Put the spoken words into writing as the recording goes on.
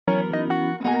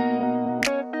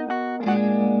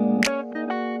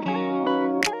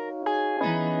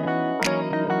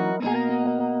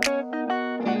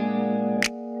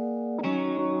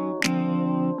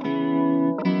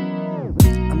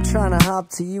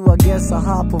to you, I guess I'll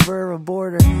hop over a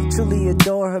border. Truly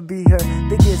adore her, be her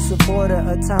biggest supporter.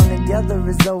 A time together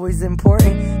is always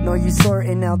important. Know you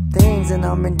sorting out things, and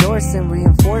I'm endorsing,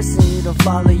 reinforcing you to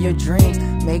follow your dreams,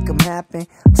 make them happen.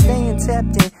 I'm staying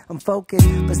tapped in, I'm focused,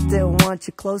 but still want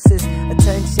your closest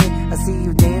attention. I see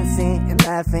you dancing and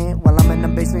laughing while I'm in the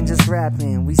basement just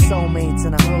rapping. We soulmates,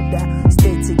 and I hope that we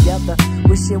stay together.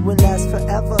 Wish it would last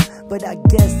forever, but I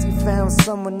guess you found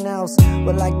someone else.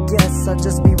 Well, I guess I'll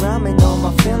just be rhyming all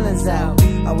my feelings out.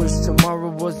 I wish tomorrow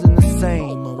wasn't the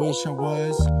same. I wish I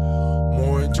was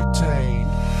more entertained.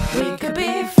 We could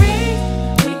be free,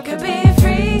 we could be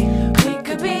free, we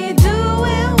could be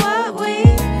doing what we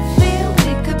feel.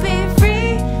 We could be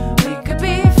free, we could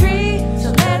be free, so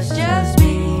let's just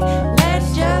be,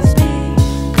 let's just be.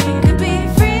 We could be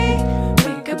free,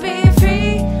 we could be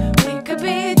free, we could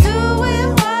be doing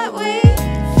what we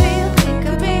feel. We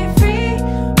could be free,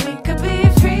 we could be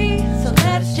free, so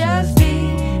let's just be,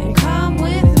 and come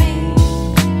with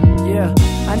me. Yeah,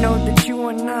 I know that you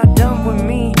are not done with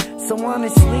me, so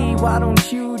honestly, why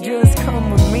don't you just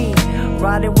come with me?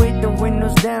 Ride it with the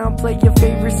windows down, play your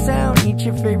favorite sound, eat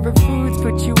your favorite foods,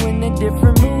 put you in a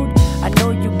different mood. I know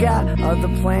you got other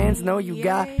plans, know you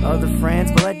got other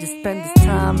friends, but let's just spend this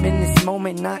time in this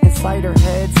moment, not inside our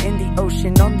heads. In the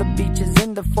ocean, on the beaches,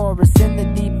 in the forest, in the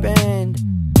deep end.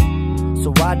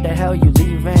 So why the hell you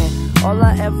leaving? All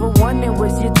I ever wanted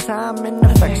was your time and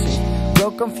affection.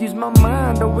 Girl, confuse my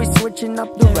mind, always switching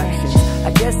up directions.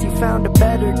 I guess you found a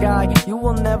better guy, you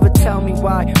will never tell me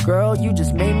why. Girl, you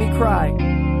just made me cry.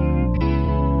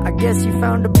 I guess you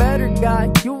found a better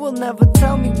guy, you will never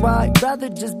tell me why. Rather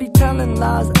just be telling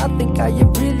lies, I think I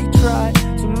have really tried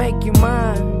to make you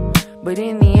mine, but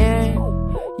in the end,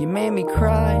 you made me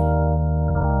cry.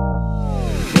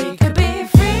 We could be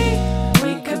free,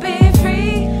 we could be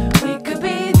free, we could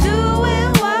be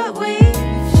doing what we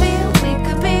feel. We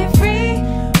could be free,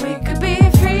 we could be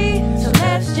free, so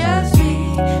let's just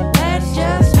be, let's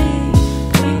just be.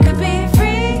 We could be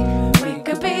free, we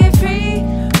could be free,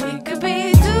 we could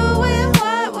be doing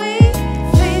what we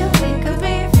feel. We could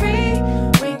be free,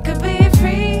 we could be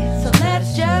free, so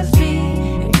let's just be,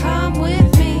 and come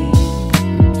with me.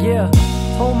 Yeah,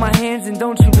 hold my hands and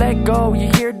don't you let go. You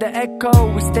hear the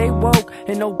echo, we stay woke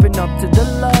and open up to the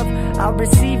love. I'll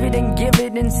receive it and give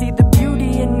it and see the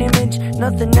beauty in image.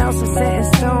 Nothing else is set in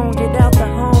stone. Get out the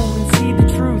home and see the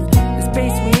truth. The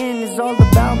space we in is all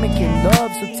about making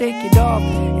love, so take it off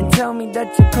and tell me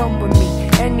that you come with me.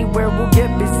 Anywhere we'll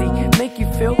get busy, make you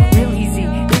feel real easy.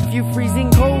 If you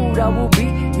freezing cold, I will be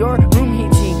your room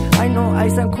heating. I know I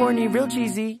sound corny, real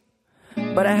cheesy,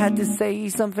 but I had to say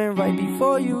something right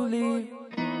before you leave.